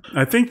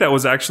 I think that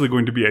was actually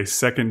going to be a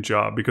second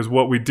job, because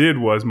what we did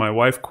was my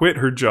wife quit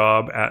her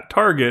job at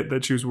Target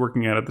that she was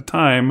working at the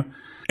time,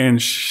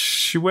 and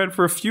she went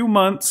for a few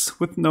months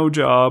with no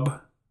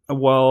job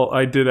while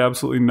I did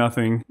absolutely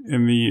nothing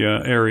in the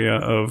area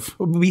of...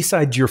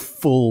 Besides your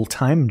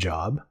full-time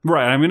job.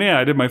 Right. I mean, yeah,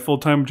 I did my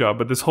full-time job,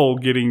 but this whole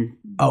getting...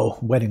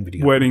 wedding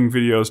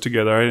videos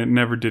together. I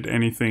never did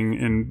anything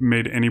and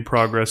made any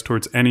progress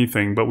towards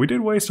anything, but we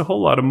did waste a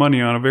whole lot of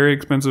money on a very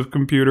expensive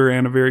computer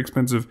and a very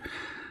expensive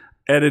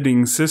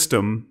editing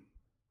system.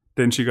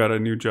 Then she got a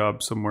new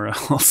job somewhere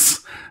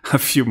else a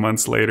few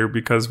months later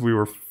because we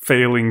were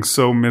failing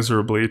so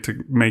miserably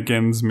to make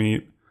ends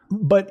meet.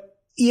 But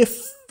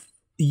if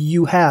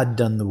you had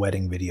done the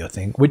wedding video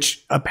thing,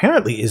 which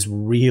apparently is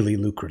really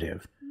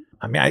lucrative.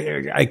 I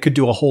mean, I could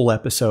do a whole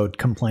episode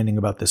complaining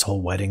about this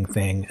whole wedding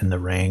thing and the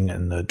ring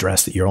and the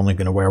dress that you're only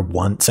going to wear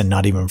once and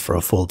not even for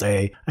a full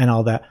day and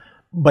all that.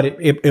 But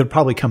it would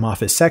probably come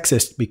off as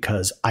sexist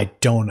because I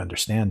don't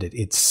understand it.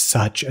 It's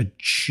such a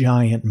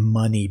giant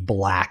money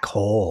black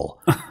hole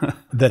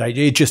that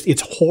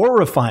it's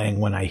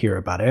horrifying when I hear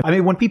about it. I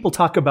mean, when people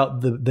talk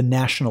about the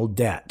national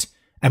debt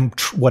and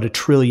what $1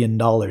 trillion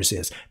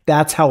is,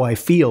 that's how I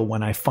feel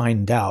when I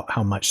find out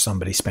how much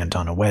somebody spent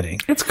on a wedding.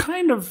 It's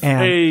kind of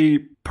a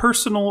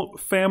personal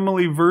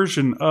family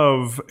version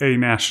of a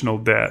national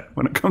debt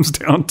when it comes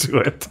down to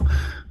it.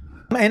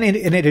 And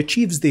it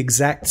achieves the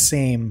exact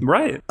same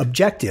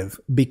objective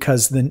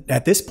because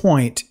at this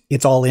point,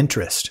 it's all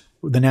interest.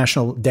 The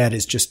national debt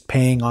is just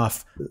paying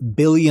off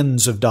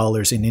billions of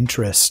dollars in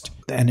interest,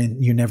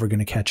 and you're never going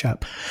to catch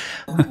up.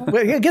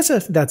 Well, I guess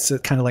that's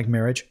kind of like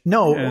marriage.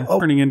 No. Yeah,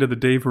 turning into the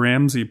Dave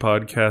Ramsey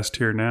podcast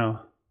here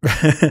now.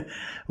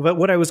 But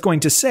what I was going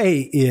to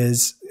say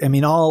is, I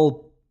mean,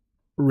 all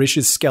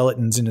Rish's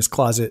skeletons in his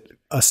closet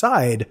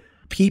aside,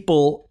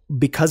 people,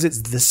 because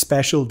it's this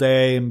special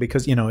day and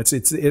because,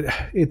 it's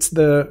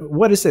the,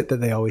 what is it that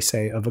they always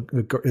say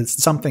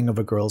it's something of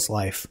a girl's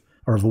life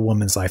or of a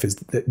woman's life, it's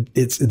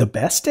the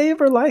best day of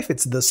her life.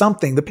 It's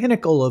the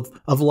pinnacle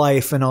of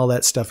life and all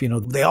that stuff.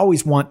 They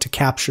always want to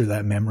capture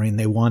that memory and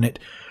they want it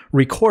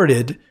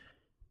recorded.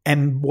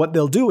 And what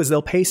they'll do is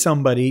they'll pay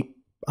somebody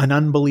an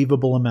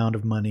unbelievable amount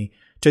of money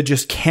to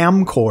just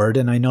camcord.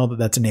 And I know that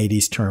that's an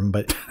 80s term,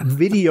 but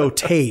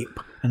videotape.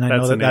 And I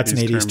know that that's an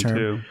 80s term.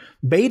 Too.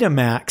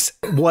 Betamax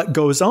what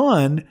goes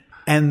on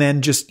and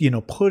then just,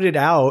 put it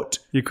out.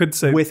 You could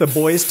say with a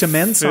Boys to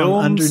Men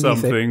song underneath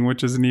something,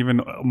 which is an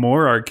even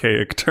more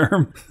archaic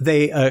term.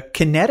 They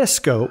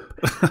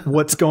kinetoscope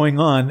what's going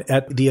on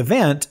at the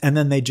event and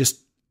then they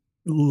just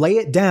lay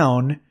it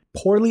down,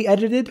 poorly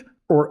edited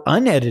or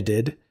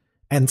unedited,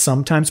 and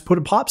sometimes put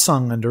a pop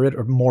song under it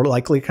or more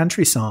likely a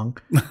country song.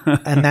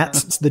 And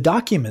that's the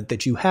document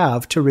that you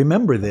have to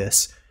remember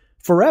this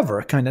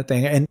forever kind of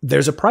thing. And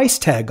there's a price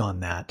tag on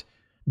that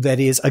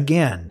is,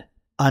 again,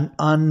 an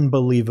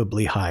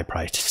unbelievably high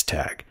price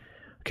tag.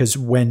 Because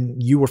when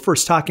you were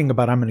first talking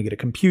about, I'm going to get a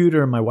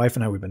computer, my wife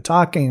and I, we've been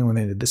talking,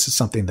 and this is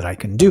something that I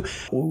can do.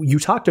 You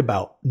talked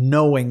about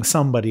knowing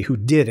somebody who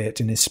did it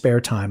in his spare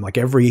time, like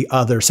every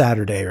other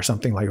Saturday or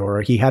something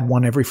or he had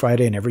one every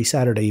Friday and every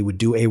Saturday he would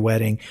do a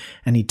wedding.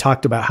 And he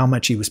talked about how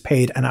much he was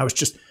paid. And I was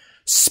just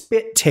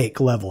spit take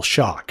level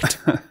shocked.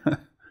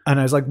 And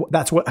I was like,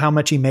 how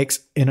much he makes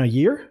in a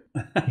year?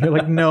 You're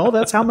like, no,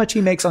 that's how much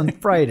he makes on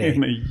Friday.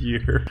 In a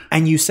year.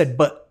 And you said,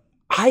 but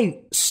I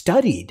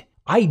studied.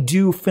 I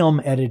do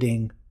film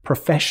editing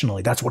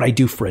professionally. That's what I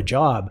do for a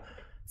job.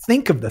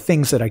 Think of the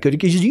things that I could,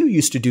 because you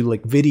used to do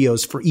like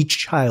videos for each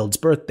child's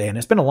birthday. And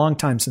it's been a long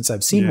time since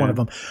I've seen one of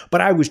them.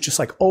 But I was just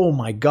like, oh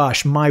my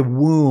gosh, my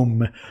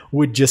womb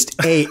would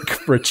just ache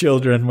for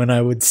children when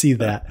I would see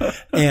that.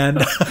 And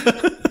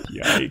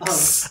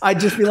yikes.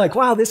 I'd just be like,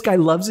 wow, this guy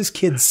loves his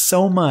kids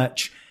so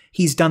much.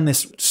 He's done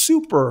this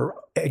super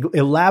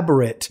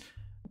elaborate,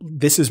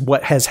 this is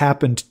what has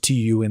happened to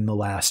you in the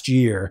last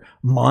year,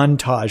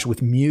 montage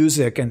with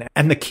music.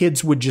 And the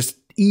kids would just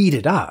eat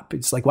it up.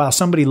 It's like, wow,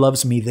 somebody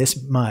loves me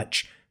this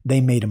much. They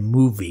made a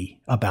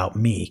movie about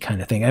me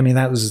kind of thing. I mean,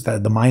 that was the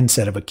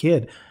mindset of a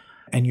kid.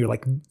 And you're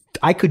like,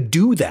 I could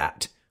do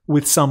that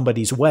with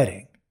somebody's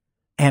wedding.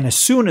 And as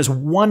soon as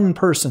one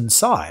person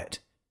saw it,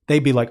 they'd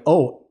be like,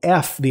 oh,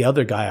 F the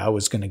other guy I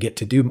was going to get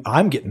to do.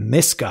 I'm getting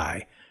this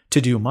guy to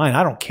do mine.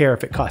 I don't care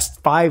if it costs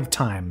 5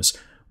 times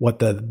what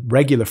the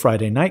regular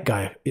Friday night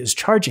guy is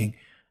charging.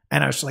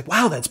 And I was like,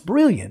 wow, that's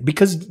brilliant,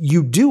 because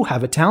you do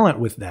have a talent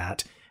with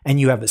that. And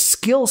you have a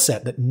skill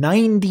set that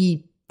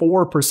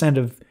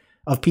 94%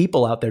 of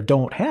people out there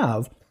don't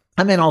have.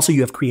 And then also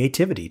you have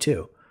creativity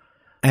too.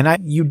 And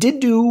you did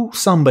do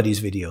somebody's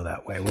video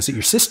that way. Was it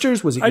your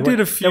sister's? Was it? I did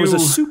a few. There was a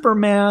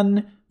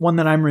Superman one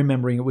that I'm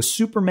remembering. It was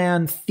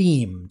Superman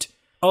themed.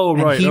 Oh,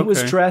 right. And he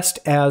was dressed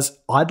as,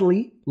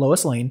 oddly,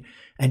 Lois Lane,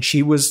 and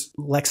she was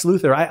Lex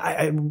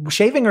Luthor.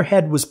 Shaving her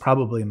head was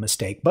probably a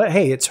mistake, but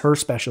hey, it's her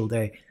special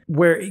day,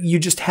 where you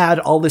just had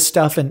all this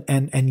stuff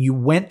and you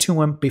went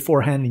to him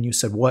beforehand and you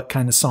said, what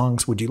kind of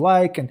songs would you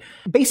like? And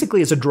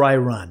basically it's a dry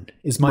run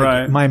is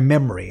my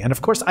memory. And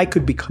of course I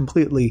could be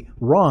completely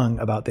wrong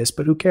about this,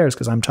 but who cares?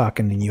 Because I'm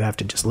talking and you have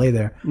to just lay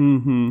there.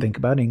 Mm-hmm. Think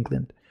about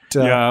England.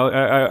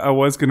 I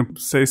was going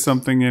to say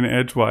something in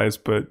edgewise,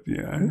 but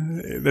yeah,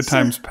 the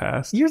time's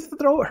passed. Your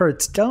throat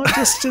hurts. Don't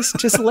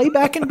just lay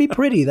back and be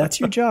pretty. That's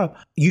your job.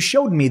 You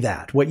showed me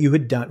what you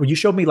had done. You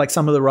showed me like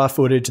some of the raw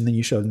footage, and then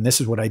you showed, and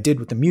this is what I did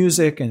with the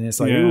music, and it's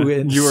like, ooh,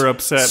 it's you were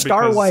upset.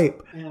 Star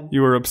Wipe.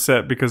 You were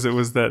upset because it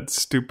was that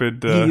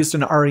stupid. You used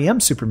an REM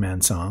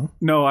Superman song.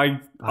 No,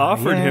 I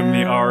offered him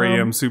the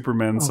REM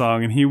Superman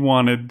song, and he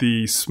wanted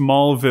the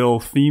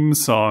Smallville theme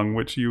song,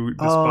 which you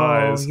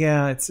despise. Oh,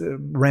 yeah, it's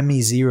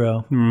Remy Zero.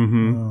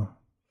 Mm-hmm. Oh.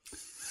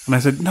 And I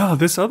said, no,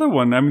 this other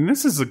one, I mean,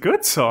 this is a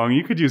good song.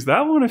 You could use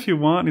that one if you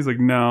want. And he's like,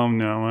 no.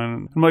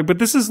 I'm like, but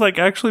this is like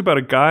actually about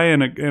a guy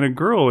and a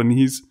girl, and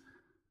he's,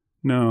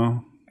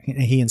 no.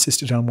 He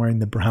insisted on wearing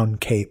the brown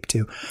cape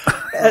too.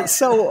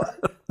 So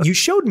you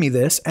showed me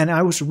this, and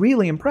I was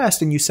really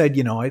impressed. And you said,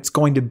 it's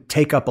going to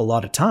take up a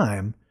lot of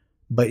time,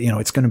 but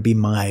it's going to be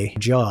my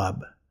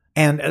job.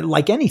 And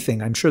like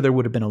anything, I'm sure there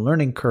would have been a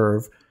learning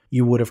curve.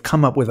 You would have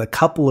come up with a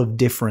couple of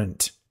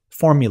different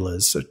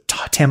formulas or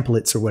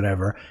templates or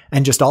whatever,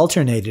 and just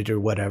alternated or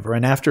whatever.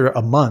 And after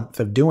a month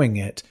of doing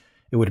it,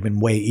 it would have been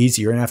way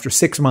easier. And after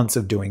 6 months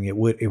of doing it,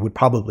 it would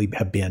probably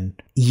have been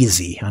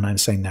easy. And I'm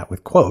saying that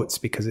with quotes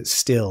because it's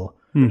still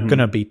going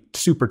to be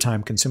super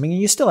time consuming.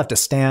 And you still have to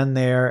stand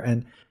there.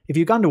 And if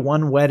you've gone to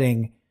one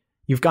wedding,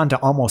 you've gone to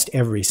almost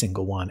every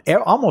single one.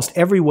 Almost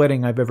every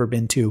wedding I've ever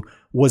been to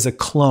was a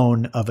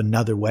clone of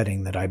another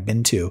wedding that I've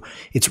been to.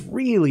 It's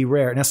really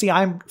rare. Now, see,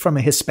 I'm from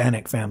a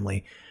Hispanic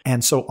family.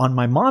 And so on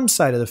my mom's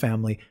side of the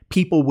family,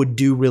 people would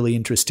do really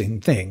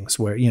interesting things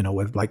where,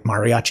 with like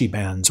mariachi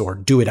bands or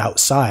do it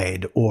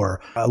outside.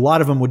 Or a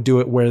lot of them would do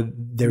it where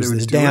there's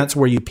this dance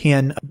where you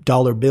pin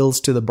dollar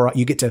bills to the bride.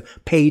 You get to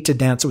pay to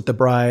dance with the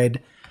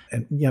bride.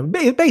 And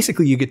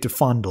basically you get to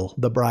fondle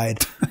the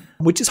bride,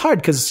 which is hard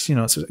because,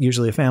 it's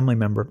usually a family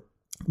member.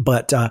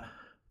 But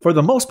for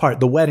the most part,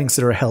 the weddings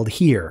that are held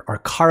here are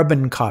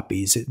carbon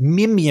copies,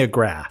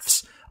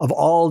 mimeographs of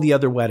all the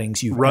other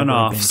weddings you've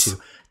ever been to.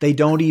 They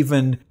don't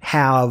even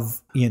have,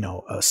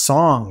 a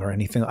song or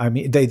anything. I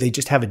mean, they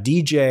just have a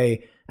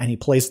DJ and he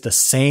plays the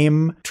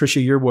same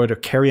Trisha Yearwood or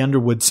Carrie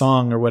Underwood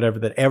song or whatever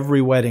that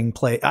every wedding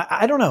play.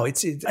 I don't know.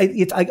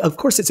 Of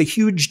course, it's a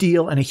huge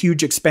deal and a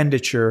huge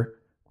expenditure.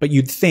 But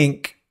you'd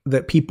think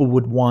that people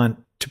would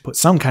want to put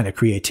some kind of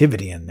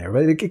creativity in there.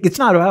 But it's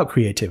not about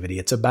creativity.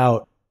 It's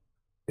about,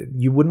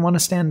 you wouldn't want to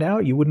stand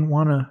out. You wouldn't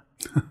want to.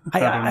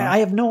 I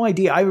have no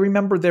idea. I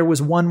remember there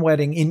was one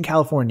wedding in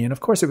California. And of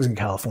course it was in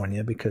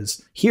California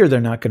because here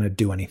they're not going to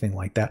do anything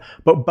like that.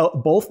 But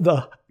both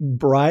the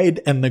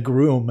bride and the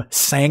groom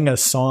sang a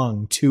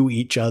song to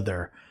each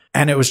other.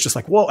 And it was just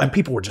like, whoa. And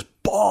people were just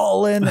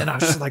bawling. And I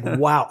was just like,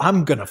 wow,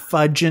 I'm going to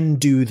fudge and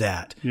do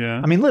that.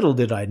 Yeah. I mean, little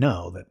did I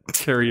know that.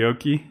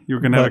 Karaoke? You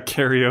were going to have a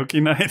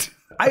karaoke night?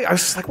 I was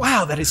just like,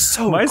 wow, that is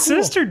so My cool.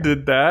 sister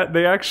did that.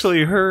 They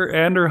actually, her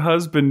and her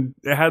husband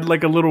had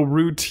like a little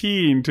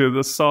routine to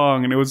the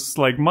song. And it was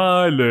like,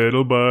 my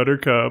little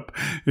buttercup,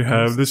 you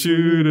have the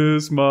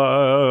sweetest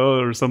smile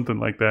or something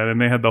like that.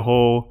 And they had the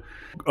whole,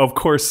 of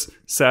course,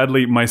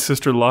 sadly, my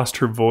sister lost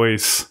her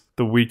voice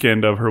the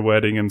weekend of her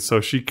wedding, and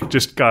so she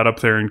just got up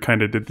there and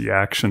kind of did the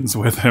actions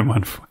with him,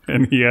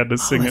 and he had to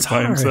sing it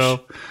by himself.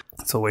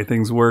 That's the way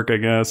things work, I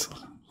guess.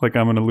 Like,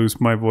 I'm going to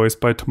lose my voice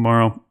by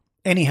tomorrow.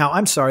 Anyhow,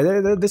 I'm sorry.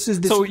 This is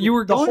this. So you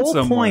were going somewhere.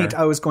 The whole point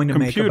I was going to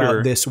make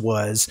about this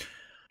was,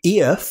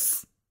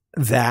 if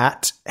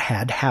that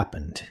had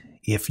happened,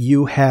 if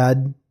you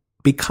had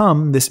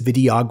become this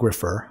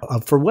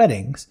videographer for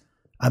weddings,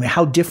 I mean,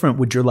 how different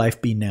would your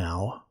life be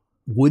now?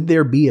 Would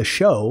there be a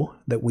show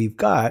that we've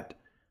got?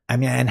 I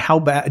mean, and how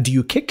bad do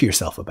you kick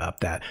yourself about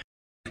that?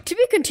 To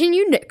be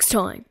continued next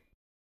time.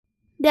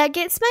 That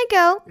Gets My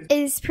Goat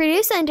is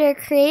produced under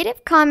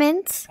Creative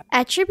Commons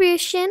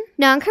Attribution,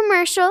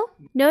 Non-Commercial,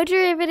 No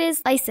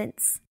Derivatives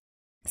License.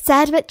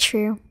 Sad but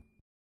true.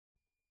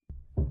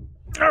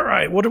 All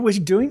right, what are we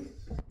doing?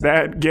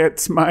 That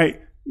Gets My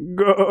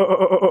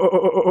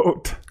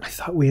Goat. I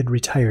thought we had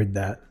retired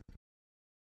that.